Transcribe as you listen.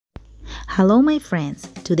Hello my friends,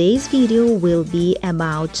 today's video will be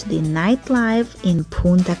about the nightlife in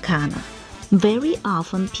Punta Cana. Very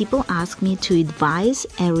often people ask me to advise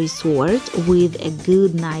a resort with a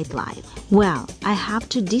good nightlife. Well, I have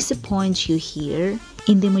to disappoint you here.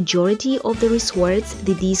 In the majority of the resorts,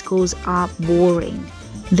 the discos are boring.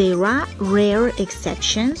 There are rare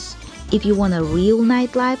exceptions. If you want a real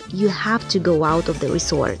nightlife, you have to go out of the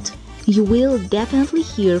resort. You will definitely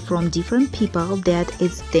hear from different people that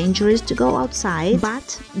it's dangerous to go outside,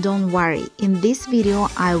 but don't worry, in this video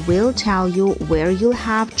I will tell you where you'll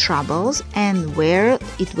have troubles and where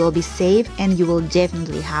it will be safe and you will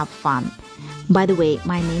definitely have fun. By the way,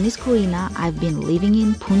 my name is Karina. I've been living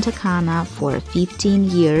in Punta Cana for 15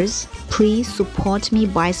 years. Please support me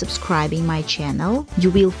by subscribing my channel. You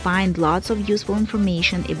will find lots of useful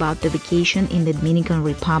information about the vacation in the Dominican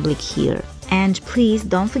Republic here. And please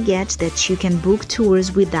don't forget that you can book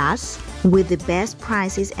tours with us with the best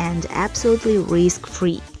prices and absolutely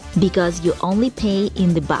risk-free because you only pay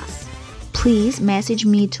in the bus. Please message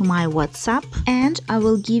me to my WhatsApp and I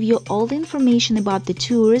will give you all the information about the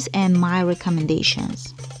tours and my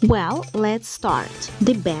recommendations. Well, let's start.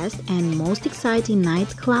 The best and most exciting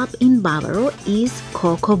nightclub in BAVARO is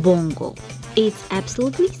Coco Bongo. It's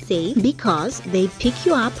absolutely safe because they pick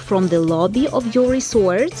you up from the lobby of your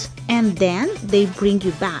resort and then they bring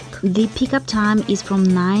you back. The pickup time is from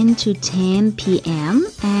 9 to 10 p.m.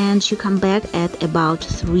 and you come back at about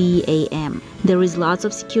 3 a.m. There is lots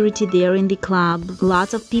of security there in the club,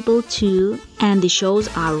 lots of people too, and the shows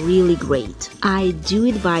are really great. I do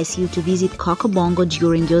advise you to visit Coco Bongo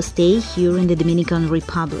during your stay here in the Dominican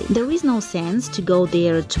Republic. There is no sense to go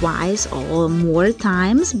there twice or more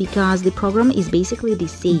times because the program is basically the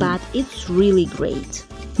same, but it's really great.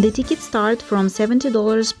 The tickets start from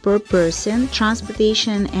 $70 per person,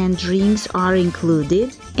 transportation and drinks are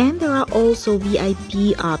included, and there are also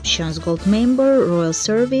VIP options, gold member, royal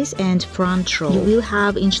service and front row. You will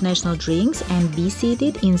have international drinks and be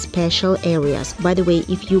seated in special areas. By the way,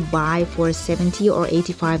 if you buy for $70 or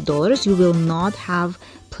 $85, you will not have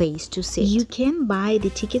place to sit. You can buy the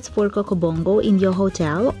tickets for Coco Bongo in your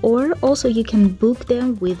hotel or also you can book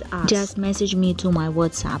them with us. Just message me to my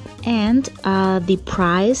WhatsApp and the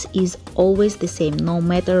price is always the same no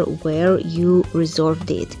matter where you reserved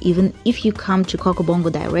it. Even if you come to Coco Bongo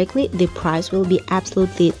directly, the price will be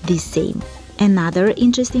absolutely the same. Another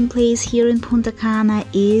interesting place here in Punta Cana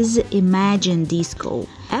is Imagine Disco.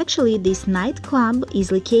 Actually, this nightclub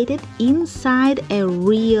is located inside a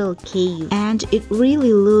real cave and it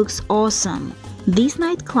really looks awesome. This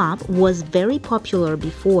nightclub was very popular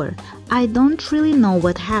before. I don't really know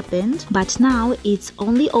what happened, but now it's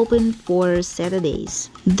only open for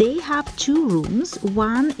Saturdays. They have two rooms,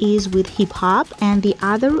 one is with hip-hop and the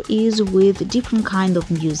other is with different kind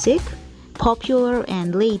of music, popular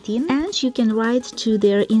and Latin, and you can write to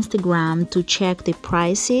their Instagram to check the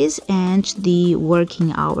prices and the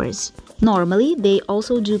working hours. Normally, they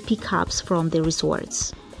also do pickups from the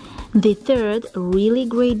resorts. The third really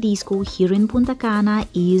great disco here in Punta Cana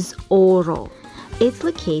is Oro. It's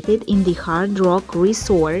located in the Hard Rock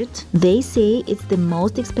Resort. They say it's the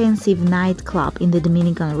most expensive nightclub in the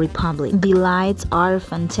Dominican Republic. The lights are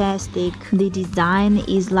fantastic, the design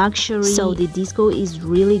is luxury, so the disco is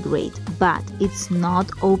really great. But it's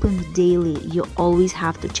not open daily, you always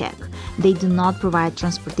have to check. They do not provide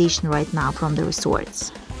transportation right now from the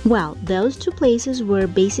resorts. Well, those two places were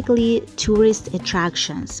basically tourist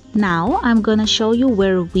attractions. Now I'm gonna show you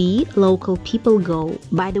where we local people go.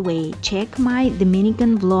 By the way, check my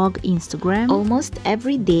Dominican vlog Instagram. Almost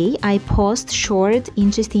every day I post short,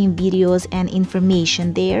 interesting videos and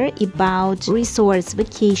information there about resorts,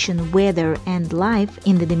 vacation, weather and life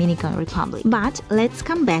in the Dominican Republic. But let's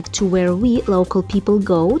come back to where we local people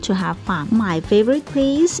go to have fun. My favorite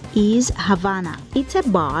place is Havana. It's a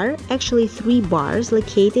bar, actually 3 bars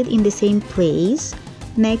located in the same place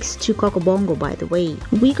next to Coco Bongo, by the way.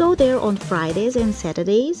 We go there on Fridays and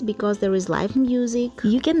Saturdays because there is live music.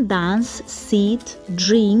 You can dance, sit,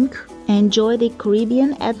 drink, enjoy the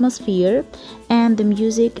Caribbean atmosphere, and the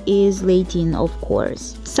music is Latin, of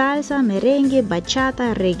course. Salsa, merengue,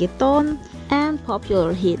 bachata, reggaeton, and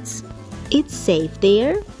popular hits. It's safe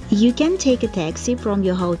there. You can take a taxi from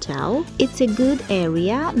your hotel. It's a good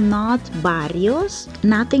area, not barrios.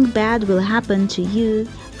 Nothing bad will happen to you.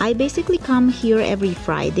 I basically come here every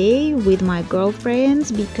Friday with my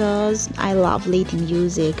girlfriends because I love Latin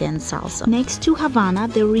music and salsa. Next to Havana,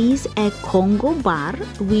 there is a Congo bar,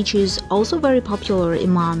 which is also very popular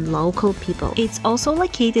among local people. It's also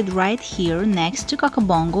located right here next to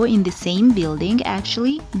Cocobongo in the same building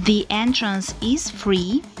actually. The entrance is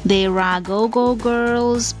free. There are go-go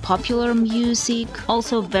girls, popular music,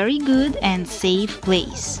 also very good and safe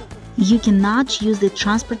place. You cannot use the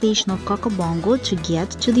transportation of Cocobongo to get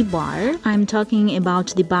to the bar. I'm talking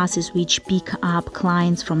about the buses which pick up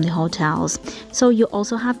clients from the hotels. So you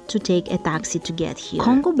also have to take a taxi to get here.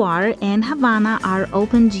 Congo Bar and Havana are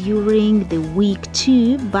open during the week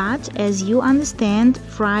too, but as you understand,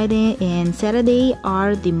 Friday and Saturday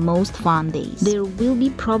are the most fun days. There will be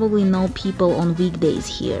probably no people on weekdays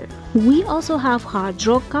here. We also have Hard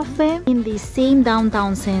Rock Cafe in the same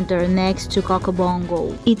downtown center next to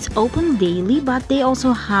Cocobongo. It's open daily, but they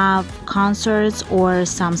also have concerts or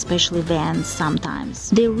some special events sometimes.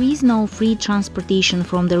 There is no free transportation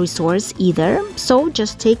from the resorts either, so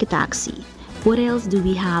just take a taxi. What else do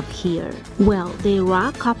we have here? Well, there are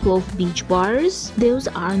a couple of beach bars. Those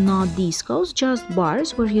are not discos, just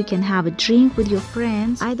bars where you can have a drink with your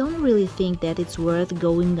friends. I don't really think that it's worth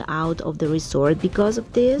going out of the resort because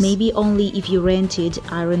of this. Maybe only if you rented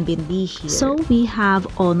AIRBNB here. So we have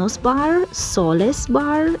Onos Bar, Soles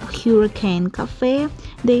Bar, Hurricane Cafe.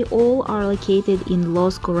 They all are located in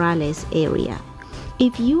Los Corrales area.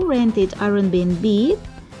 If you rented AIRBNB,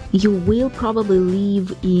 you will probably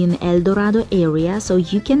live in El Dorado area, so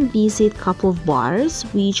you can visit a couple of bars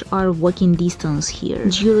which are walking distance here.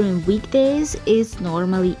 During weekdays it's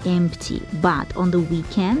normally empty, but on the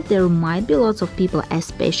weekend there might be lots of people,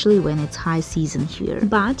 especially when it's high season here.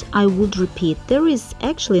 But I would repeat, there is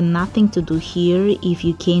actually nothing to do here if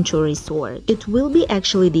you came to a resort. It will be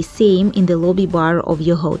actually the same in the lobby bar of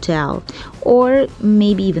your hotel, or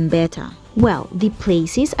maybe even better. Well, the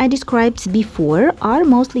places I described before are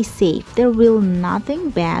mostly safe. There will nothing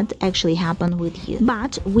bad actually happen with you.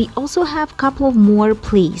 But we also have a couple of more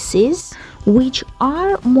places which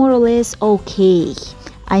are more or less okay.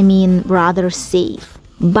 I mean, rather safe.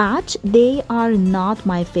 But they are not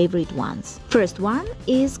my favorite ones. First one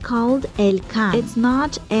is called El Can. It's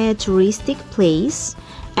not a touristic place.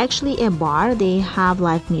 Actually a bar, they have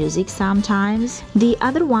live music sometimes. The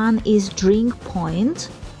other one is Drink Point,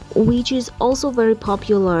 which is also very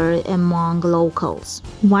popular among locals.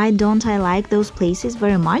 Why don't I like those places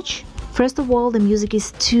very much? First of all, the music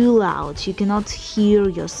is too loud, you cannot hear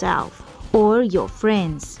yourself or your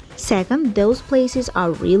friends. Second, those places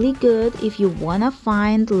are really good if you wanna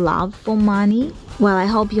find love for money. Well, I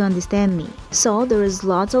hope you understand me. So there is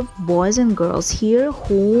lots of boys and girls here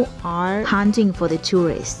who are hunting for the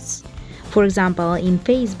tourists. For example, in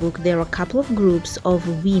Facebook, there are a couple of groups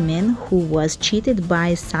of women who was cheated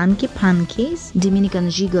by Sanky Punkies, Dominican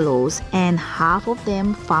gigolos, and half of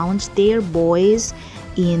them found their boys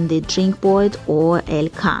in the Drink Point or El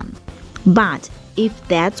Can. But if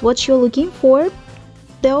that's what you're looking for,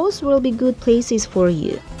 those will be good places for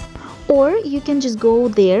you. Or you can just go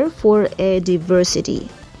there for a diversity.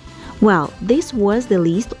 Well, this was the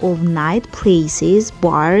list of night places,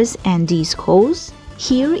 bars, and discos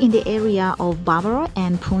here in the area of BAVARO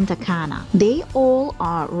and Punta Cana. They all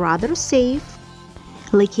are rather safe,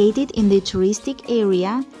 located in the touristic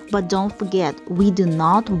area, but don't forget, we do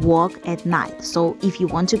not walk at night. So if you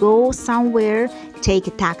want to go somewhere, take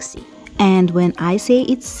a taxi. And when I say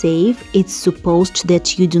it's safe, it's supposed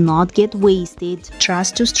that you do not get wasted,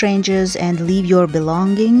 trust to strangers, and leave your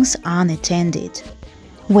belongings unattended.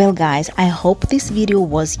 Well guys, I hope this video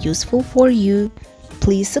was useful for you.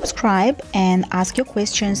 Please subscribe and ask your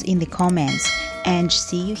questions in the comments. And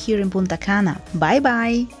see you here in Punta Cana. Bye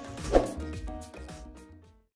bye!